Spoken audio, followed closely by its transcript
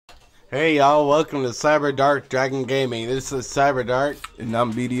Hey y'all, welcome to Cyberdark Dragon Gaming. This is Cyberdark. And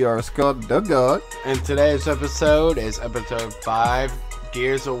I'm R.Scar, the God. And today's episode is episode 5,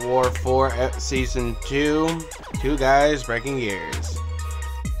 Gears of War 4 Season 2. Two guys breaking gears.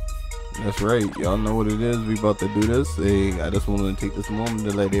 That's right. Y'all know what it is. We about to do this. Hey, I just wanted to take this moment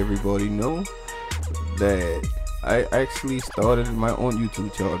to let everybody know that I actually started my own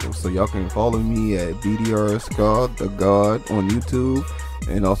YouTube channel. So y'all can follow me at R.Scar, the God on YouTube.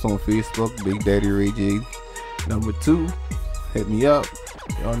 And also on Facebook, Big Daddy Ray J. Number 2, hit me up.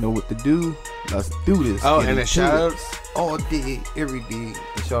 Y'all know what to do. Let's do this. Oh, and a shout out all day, every day.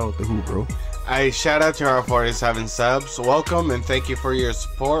 And shout out to who, bro? A shout out to our 47 subs. Welcome and thank you for your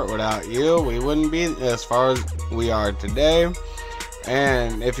support. Without you, we wouldn't be as far as we are today.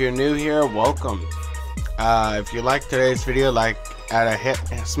 And if you're new here, welcome. If you like today's video,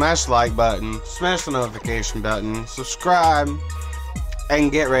 smash the like button, smash the notification button, subscribe, and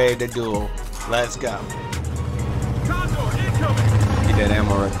get ready to duel. Let's go. Get that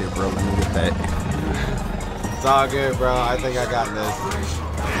ammo right there, bro. Let me get that. It's all good, bro. I think I got this.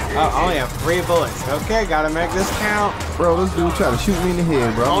 Oh, I only have 3 bullets. Okay, gotta make this count. Bro, this dude tried to shoot me in the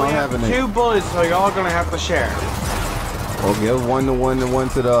head, bro. I'm not having 2 bullets, so y'all gonna have to share. Okay, 1 to 1 and 1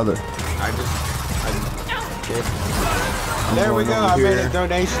 to the other. There we go. I made a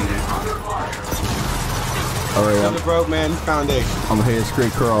donation. Alright, to the Broke Man Foundation. I'm gonna head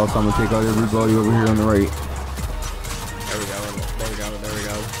straight across. I'm gonna take out everybody over here on the right. There we go. There we go. There we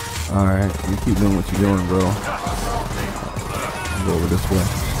go. Alright, you keep doing what you're doing, bro. Go over this way.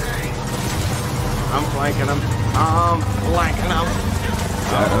 I'm flanking them. Oh,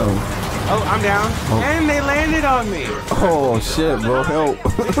 I'm down. Oh. And they landed on me. Oh shit, bro. Help.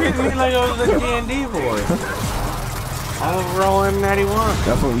 They treated me like I was a D&D boy. I'm rolling 91.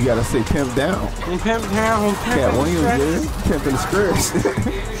 That's when you gotta say pimp down. Pimp down. Pimp yeah, when you was there, pimping the scripts.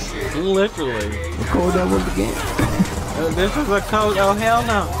 Literally. Record that one again. This is a code. Oh hell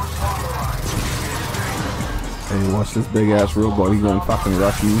no. Hey, watch this big ass robot. He gonna fucking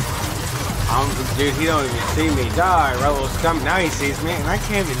rush you. Dude, he don't even see me. Die, Rebel's coming. Now he sees me, and I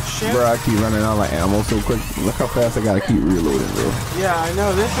can't even shoot. Bro, I keep running out of ammo so quick. Look how fast I gotta keep reloading, bro. Yeah, I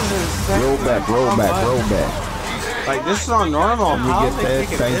know. This is insane. Roll back, roll back, roll back. Like, this is on normal. You get that?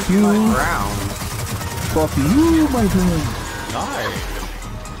 Thank you. Fuck you, my friend. Die.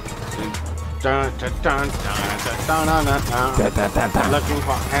 Dun, dun, dun, dun, dun, dun, dun, dun. Looking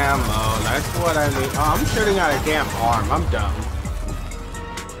for ammo. That's what I need. Oh, I'm shooting out a damn arm. I'm dumb.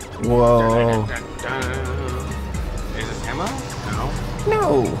 Whoa. Dun, dun, dun, dun. Is this ammo? No. No.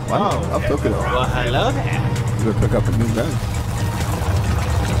 Oh. I took it off. Well, hello there. You gonna pick up a new gun.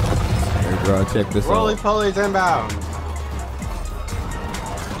 Hey, bro, check this out. Roly-poly's inbound.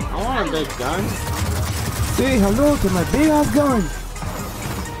 I want a big gun. Say hello to my big ass gun.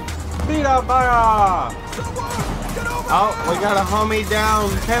 Beat up fire! Oh, we got a homie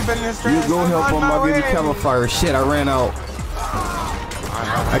down pimping this train. You go help him, I'll give you cover fire. Shit, I ran out.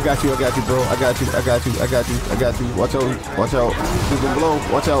 I got you, bro. I got you. Watch out. Shoot the blow.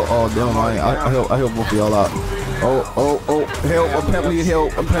 Watch out. Oh, damn, I help both of y'all out. Oh, help. I'm pimp, need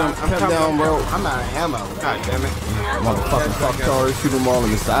help. I'm pimp down, bro. I'm out of ammo. God damn it. Motherfucking fuck cars. Shoot them all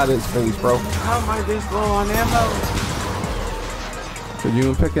in the side of his face, bro. How am I this low on ammo? So you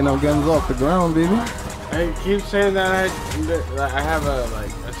been picking up guns off the ground, baby? I keep saying that I have a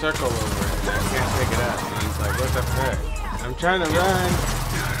circle over it. I can't pick it up. And it's like, what the fuck? I'm trying to run,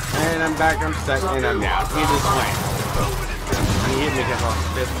 and I'm back. I'm stuck, and I'm down. He just went. He hit me off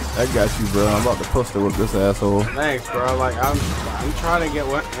the distance. I got you, bro. I'm about to pistol with this asshole. Thanks, bro. Like I'm trying to get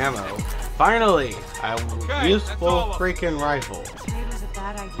what ammo. Finally, a useful freaking rifle.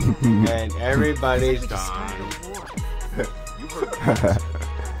 And everybody's gone.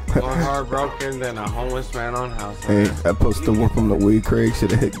 More heartbroken than a homeless man on house. Hey, that pistol went from the way Craig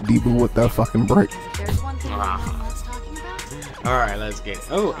should have hit Debo with that fucking break. Alright, let's get it.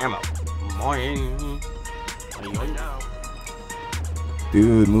 Oh, ammo. Morning.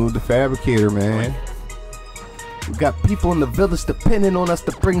 Dude, move the fabricator, man. We got people in the village depending on us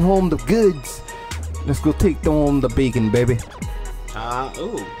to bring home the goods. Let's go take on the bacon, baby.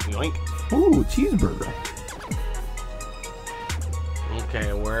 Ooh, yoink. Ooh, cheeseburger.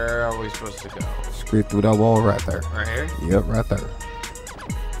 Okay, where are we supposed to go? Straight through that wall right there. Right here? Yep, right there.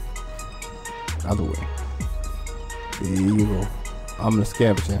 Other way. There you go. I'm the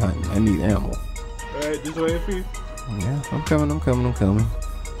scavenger hunting. I need ammo. Alright, just waiting for you. Yeah, I'm coming. Don't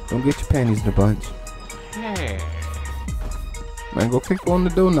get your panties in a bunch. Hey. Man, go kick on the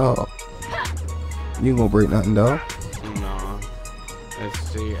doorknob. You ain't gonna break nothing, dog. No. Let's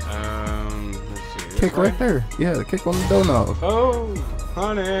see. Kick right there. Yeah, kick on the doorknob. Oh.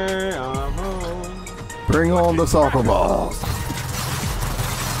 Honey, I'm home. Bring on the soccer balls.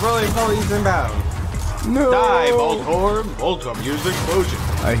 Really, police inbound. No. Die, Voltor. Voltor, use explosion.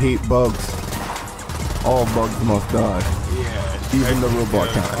 I hate bugs. All bugs must die. Yeah. Even the robot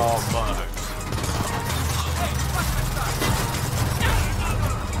kind. All bugs.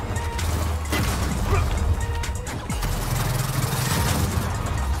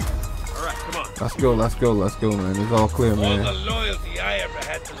 Let's go, man. It's all clear, man. All the loyalty I ever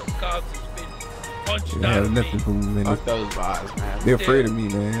had to the cause has been punched You out have of nothing me. from me, man. Fuck those bots, man. They're afraid of me,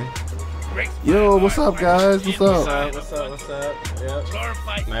 man. Breaks my Yo, what's heart up, guys? What's What's up? up? What's up? What's up? Yep.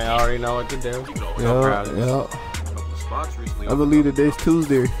 Glorified They already know what to do. Yeah, yeah. I believe today's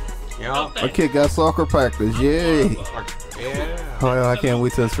Tuesday. Yep. My kid got soccer practice. Yay. Yeah. Oh, yeah, I can't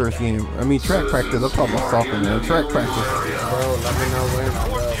wait till his first game. I mean, track practice. I'm talking about soccer, man. Track practice. Bro, let me know when.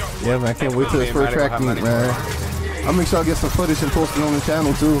 Yeah, man. I can't wait till his first track meet, man. I'll make sure I get some footage and post it on the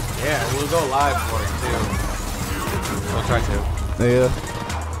channel, too. Yeah, we'll go live for it, too. We'll try to. Yeah.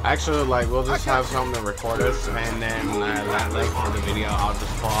 Actually, like, we'll just have something to record us, and then that link for the video, I'll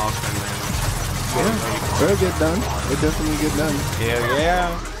just pull off, and then... Yeah, it'll get done. It'll definitely get done. Yeah.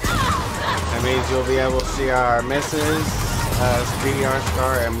 That means you'll be able to see our misses, Speedy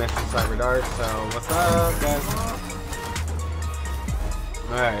R.Scar, and Mrs. Cyberdark, so what's up, guys?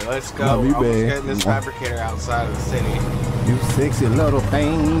 Alright, let's go. Love you, Almost babe. getting this fabricator outside of the city. You sexy little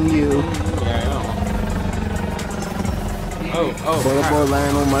thing, you. Yeah, I know. Oh, Boy, that crap. boy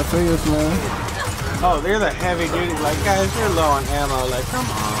lying on my face, man. Oh, they're the heavy duty. Like, guys, you're low on ammo. Like, come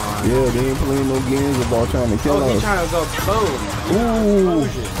on. Yeah, they ain't playing no games about trying to kill Oh, he's us. trying to go boom. Ooh.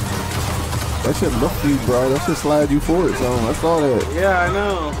 That shit look for you, bro. That shit slide you forward, so I saw that. Yeah, I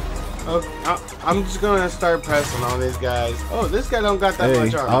know. Okay, I'm just gonna start pressing on these guys. Oh, this guy don't got that Hey,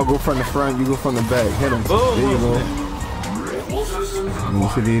 much armor. I'll go from the front, you go from the back. Hit him. Boom. There you go. You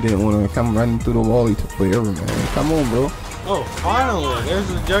said he didn't want to come running through the wall. He took forever, man. Come on, bro. Oh, finally, there's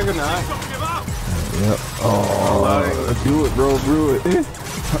the juggernaut. Yep. Oh, do it, bro. Do it.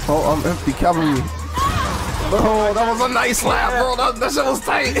 Oh, I'm empty. Cover me. Oh, that was a nice slap, bro. That shit was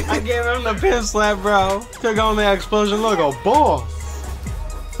tight. I gave him the pin slap, bro. Took on the explosion. Look, oh, boy.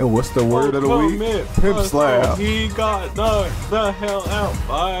 And what's the word of the week? Pimp slap. He got knocked the hell out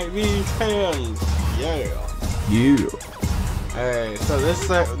by these hands. Yeah. Yeah. Hey, so this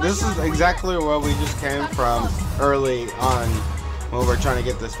is exactly where we just came from early on when we're trying to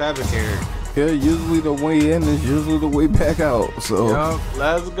get this fabricator. Yeah, usually the way in is usually the way back out. So Yup,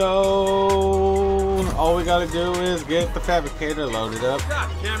 let's go. All we gotta do is get the fabricator loaded up.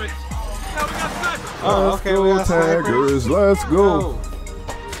 God damn it. Now we got snipers. Oh, okay, we got snipers. taggers. Let's go.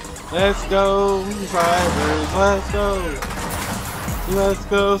 Let's go, Cybers. Let's go. Let's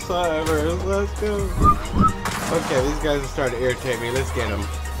go, Cybers. Let's go. Okay, these guys are starting to irritate me. Let's get them.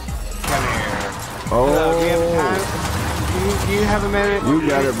 Come here. Oh, Do you have time? Do you have a minute? you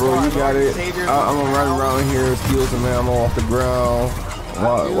got it, bro. You got it. Save your- I'm gonna run around here and steal some ammo off the ground.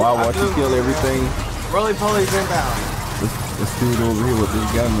 While watch you kill everything. Roly Poly's inbound. This dude over here with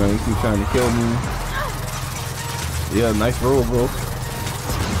this gun, man, he keep trying to kill me. Yeah, nice roll, bro.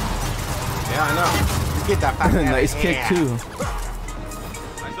 Yeah, I know. Get that back. Nice kick too.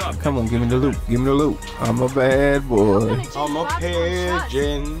 Come on, give me the loot. Give me the loot. I'm a bad boy. I'm a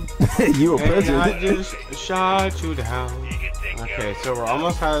pigeon. You a And I pigeon. just shot you down. Okay, so we're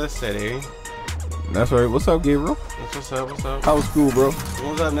almost out of the city. That's right. What's up, Gabriel? What's up? What's up? How was school, bro?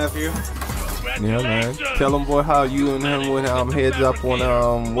 What's up, nephew? Yeah, man. Tell them, boy, how you and him went heads up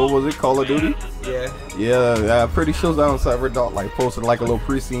on what was it, Call of Duty? Yeah. Yeah, pretty sure down Cyberdark like posted like a little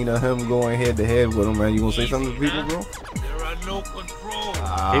pre-scene of him going head to head with him, man. You gonna say something to people, bro? There are no controls.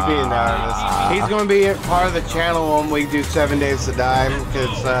 He's being nervous. He's gonna be part of the channel when we do 7 Days to Die,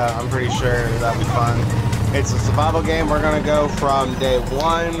 because I'm pretty sure that'll be fun. It's a survival game. We're gonna go from day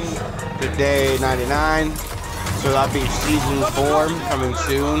 1 to day 99. So that'll be season 4 coming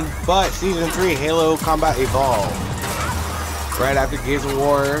soon. But season 3, Halo Combat Evolved. Right after Gears of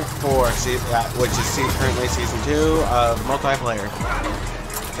War 4, which is currently season 2 of multiplayer.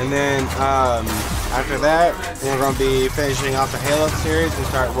 And then after that, we're going to be finishing off the Halo series and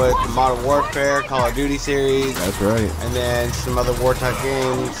start with the Modern Warfare, Call of Duty series. That's right. And then some other war type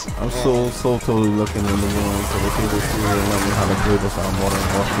games. I'm so totally looking in the room for the Halo series and learning how to play this on Modern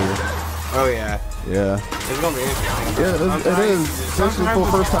Warfare. Oh yeah. Yeah. It's going to be interesting. Yeah, it is. Especially for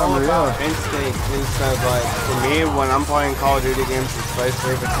Sometimes first it's all timer, about yeah. instinct instead of like, for me, when I'm playing Call of Duty games, it's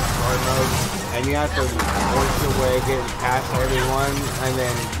especially if it's hard mode, and you have to work your way getting past everyone, and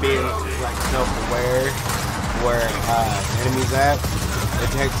then being like self-aware where enemies at. It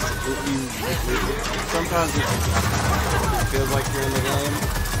takes sometimes it feels like you're in the game,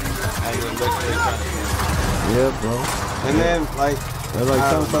 and you're literally trying to win. Yeah, bro. And then like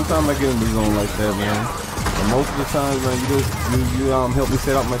sometimes I get in the zone like that, man. And most of the time, man, you help me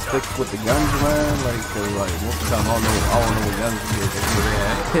set up my sticks with the guns, man. Like, 'cause, like most of the time I don't know what guns to use.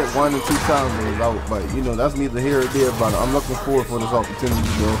 Hit 1 or 2 times and it's out, but you know that's neither here or there. But I'm looking forward for this opportunity,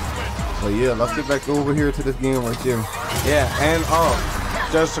 bro. But yeah, let's get back over here to this game right here. Yeah, and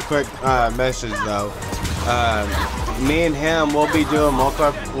just a quick message though. Me and him will be doing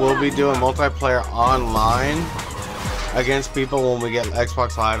multiplayer online against people when we get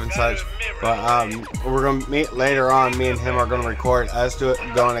Xbox Live and such. But we're gonna meet later on. Me and him are gonna record us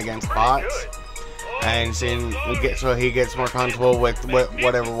going against bots and seeing so he gets more comfortable with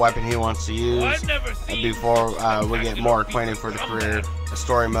whatever weapon he wants to use before we get more acquainted for the career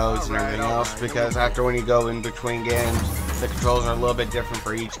story modes and everything else. Because after when you go in between games, the controls are a little bit different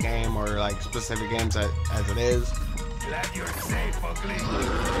for each game or like specific games as it is. Glad you're safe, ugly.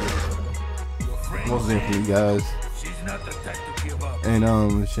 Most definitely, guys. She's not the type to give up. And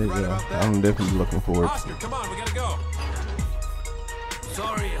shit, yeah, I'm definitely looking forward to Oscar, come on, we gotta go.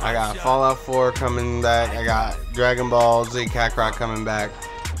 Sorry, I got Fallout 4 coming back. I got Dragon Ball Z Kakarot coming back.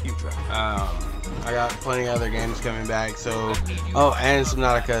 I got plenty of other games coming back. So, and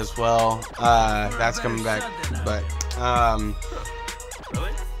Subnautica as well. That's coming back. But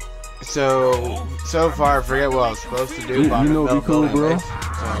so far, I forget what I was supposed to do. You know, be cool, bro. So,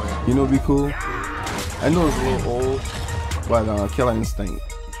 yeah. You know, be cool. I know it's a little old, but Killer Instinct.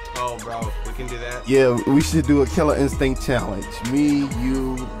 Oh, bro, we can do that. Yeah, we should do a Killer Instinct challenge. Me,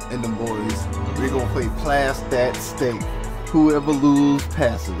 you, and the boys. We're gonna play Blast That Steak. Whoever loses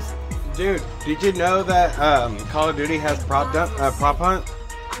passes. Dude, did you know that Call of Duty has prop hunt?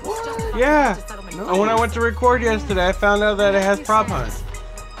 Yeah. And when I went to record yesterday, I found out that it has prop hunt.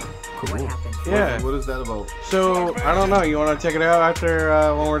 Cool. Yeah. What is that about? So I don't know. You want to check it out after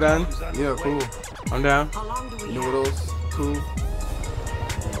when we're done? Yeah, cool. I'm down. You know what else? Cool.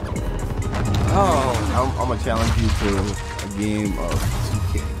 Oh, I'm gonna challenge you to a game of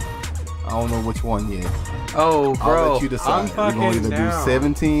 2K. I don't know which one yet. Oh, bro. I'll let you decide. We're gonna either down. do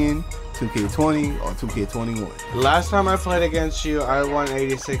 17, 2K20, or 2K21. Last time I played against you, I won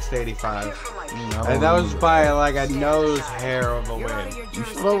 86 to 85. And that was by like a nose hair of a win. You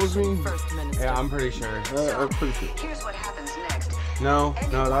sure that was me? Yeah, I'm pretty sure. I'm pretty sure. Here's what happens next. No,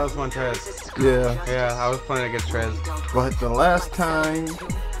 that was Montrez. Yeah, I was playing against Trez. But the last time,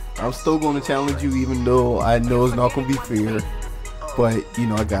 I'm still going to challenge you, even though I know it's not going to be fair. But, you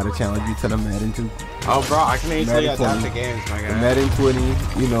know, I got to challenge you to the Madden 2. Oh, bro, I can easily Madden adapt 20. the games, my The guy. Madden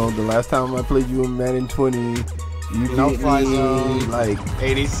 20, you know, the last time I played you in Madden 20, you No beat fly me, zone, like,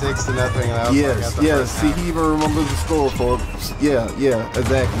 86 to nothing. And I was like, at the yes. first See, half. he even remembers the score for, yeah,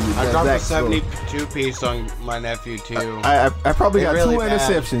 exactly. I the dropped a exact score. 72 piece on my nephew too. I probably got really 2 bad.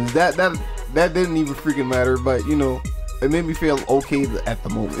 interceptions. That didn't even freaking matter, but you know, it made me feel okay at the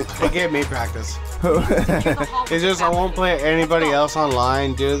moment. It gave me practice. It's just I won't play anybody else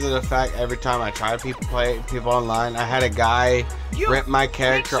online due to the fact every time I try to play people online, I had a guy rip my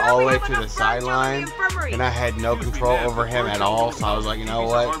character all the way to the sideline, and I had no control over him at all. So I was like, you know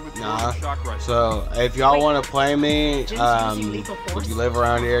what? Nah. So if y'all want to play me, if you live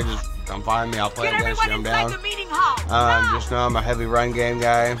around here, just come find me. I'll play against you. I'm down. Just know I'm a heavy run game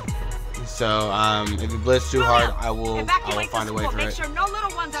guy. So if you blitz too hard, I will find a way through it.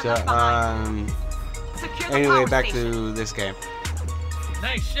 So anyway, back to this game.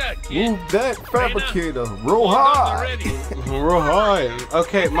 Nice shot, kid. Move that fabricator, roll Hold up, high. already. We're high.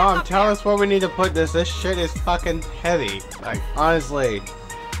 Okay, Mom, tell us where we need to put this. This shit is fucking heavy. Like, honestly.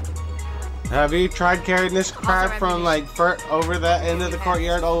 Have you tried carrying this crap from like over that end of the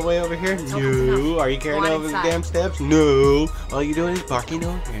courtyard all the way over here? No. Are you carrying it over the damn steps? No. All you doing is barking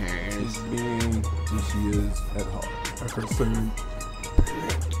over here. She's being who she is at heart. Her concern.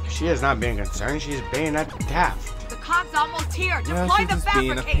 She is not being concerned. She's being daft. The cog's almost here. Yeah, Deploy she's the just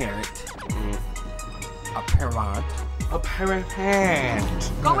being a fabricator. parent. A parent. A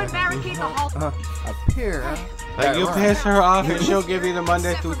parent. Go and barricade the whole. A parent. Like you piss her off and she'll give you the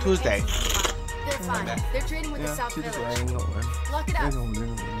Monday through Tuesday. They're fine. They're trading with the South she's just Village. laying on. Lock it up.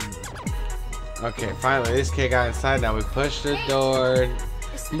 Okay, finally, this kid got inside. Now we push the door.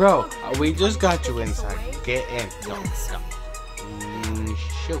 Bro, we just got you inside. Get in. Go.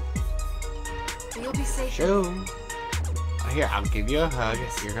 Shoot. You'll be safe. Shoot. Here, I'll give you a hug.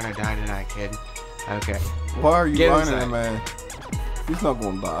 You're gonna die tonight, kid. Okay. Why are you Get lying to inside. that man? He's not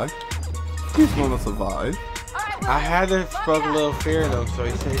gonna die. He's gonna survive. I had to stroke a little fear in him, so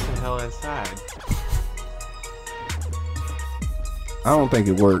he stays the hell inside. I don't think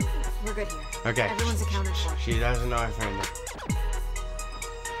it worked. We're good here. Okay. Everyone's accounted for. She doesn't know I found it.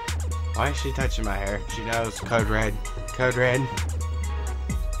 Why is she touching my hair? She knows. Code red. Code red.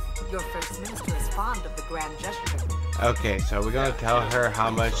 Your first minister is fond of the grand gesture. Okay, so we're gonna tell her how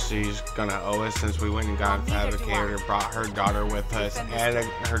much she's gonna owe us since we went and got a fabricator, brought her daughter with us, and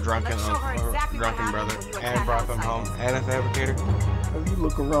her drunken brother, and brought them home, and a fabricator. If you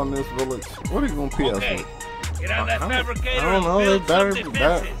look around this village, what are you gonna pay us Okay. with? Get on that fabricator I don't know, and they build better some be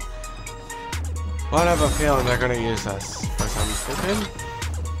better. defenses. Well, I have a feeling they're gonna use us for something stupid.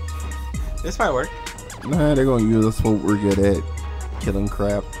 This might work. Nah, they're gonna use us what we're good at. Killing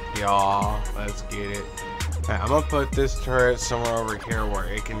crap. Y'all, let's get it. Alright, I'm gonna put this turret somewhere over here where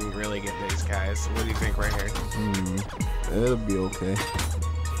it can really get these guys. What do you think right here? It'll be okay.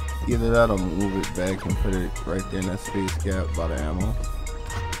 Either that or move it back and put it right there in that space gap by the ammo.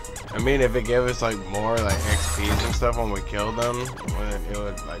 I mean, if it gave us like more like XPs and stuff when we killed them, then it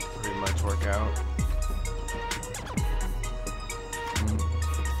would like pretty much work out.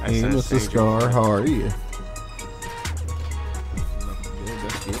 Hey, Mr. Scar, how are you?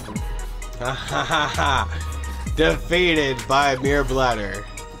 Ha ha ha ha! Defeated by mere bladder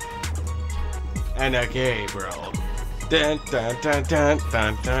and a gay bro. Dun dun dun dun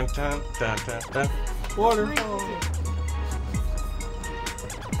dun dun dun dun dun dun. Waterfall.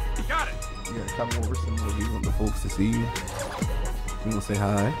 Got it. You gotta come over some more. We want the folks to see you. You wanna say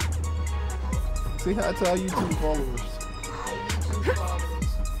hi? Say hi to our YouTube followers.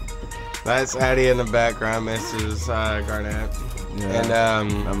 That's Addie in the background, Mrs. Garnett. Yeah,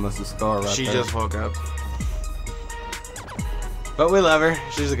 And I must have Scar right she there. just woke up. But we love her.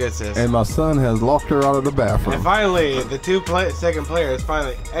 She's a good sis. And my son has locked her out of the bathroom. And finally, the second player has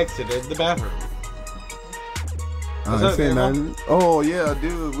finally exited the bathroom. I What's ain't up, saying Gabriel? nothing. Oh yeah,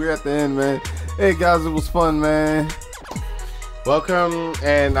 dude, we're at the end, man. Hey guys, it was fun, man. Welcome,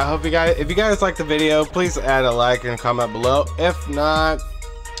 and I hope if you guys like the video, please add a like and comment below. If not,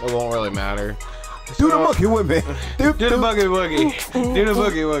 it won't really matter. Do the monkey with me. Do the boogie woogie. Do the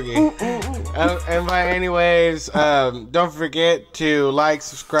boogie woogie. And by anyways, don't forget to like,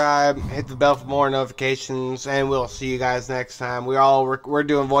 subscribe, hit the bell for more notifications, and we'll see you guys next time. We're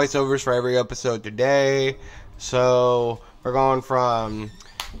doing voiceovers for every episode today, so we're going from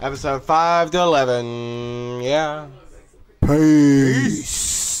episode 5 to 11. Yeah.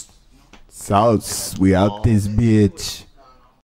 Peace. Sauce, we out this bitch.